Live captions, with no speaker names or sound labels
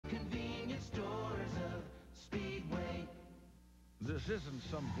This isn't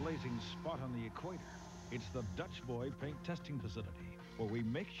some blazing spot on the equator. It's the Dutch Boy Paint Testing Facility, where we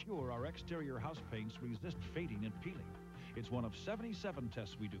make sure our exterior house paints resist fading and peeling. It's one of 77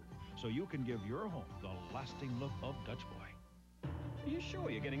 tests we do, so you can give your home the lasting look of Dutch Boy. Are you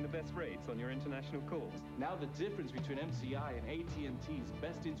sure you're getting the best rates on your international calls? Now the difference between MCI and AT&T's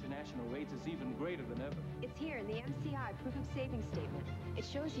best international rates is even greater than ever. It's here in the MCI Proof of Savings Statement. It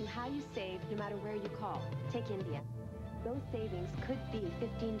shows you how you save no matter where you call. Take India. Those savings could be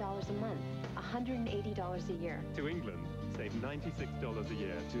 $15 a month, $180 a year. To England, save $96 a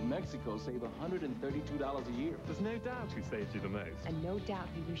year. To Mexico, save $132 a year. There's no doubt who saves you the most. And no doubt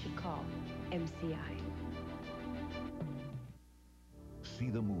who you should call. MCI. See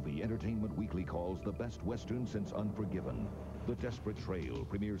the movie Entertainment Weekly calls the best Western since Unforgiven. The Desperate Trail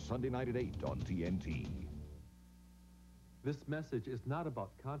premieres Sunday night at 8 on TNT. This message is not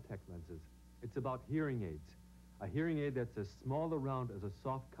about contact lenses. It's about hearing aids. A hearing aid that's as small around as a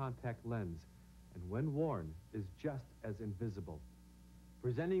soft contact lens, and when worn, is just as invisible.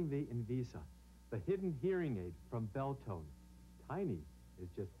 Presenting the Invisa, the hidden hearing aid from Beltone. Tiny is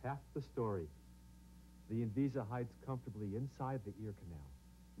just half the story. The Invisa hides comfortably inside the ear canal.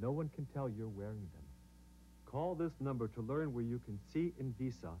 No one can tell you're wearing them. Call this number to learn where you can see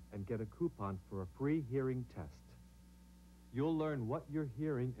Invisa and get a coupon for a free hearing test. You'll learn what you're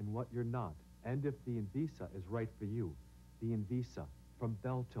hearing and what you're not, and if the Invisa is right for you. The Invisa from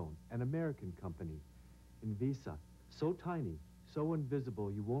Beltone, an American company. Invisa, so tiny, so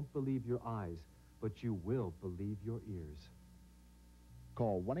invisible you won't believe your eyes, but you will believe your ears.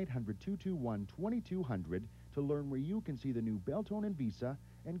 Call 1-800-221-2200 to learn where you can see the new Beltone Invisa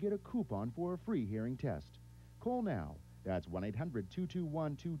and get a coupon for a free hearing test. Call now. That's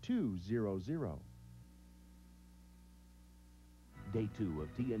 1-800-221-2200. Day 2 of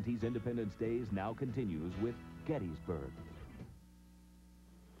TNT's Independence Days now continues with Gettysburg.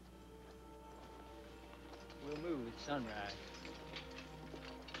 We'll move at sunrise.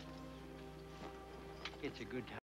 It's a good time.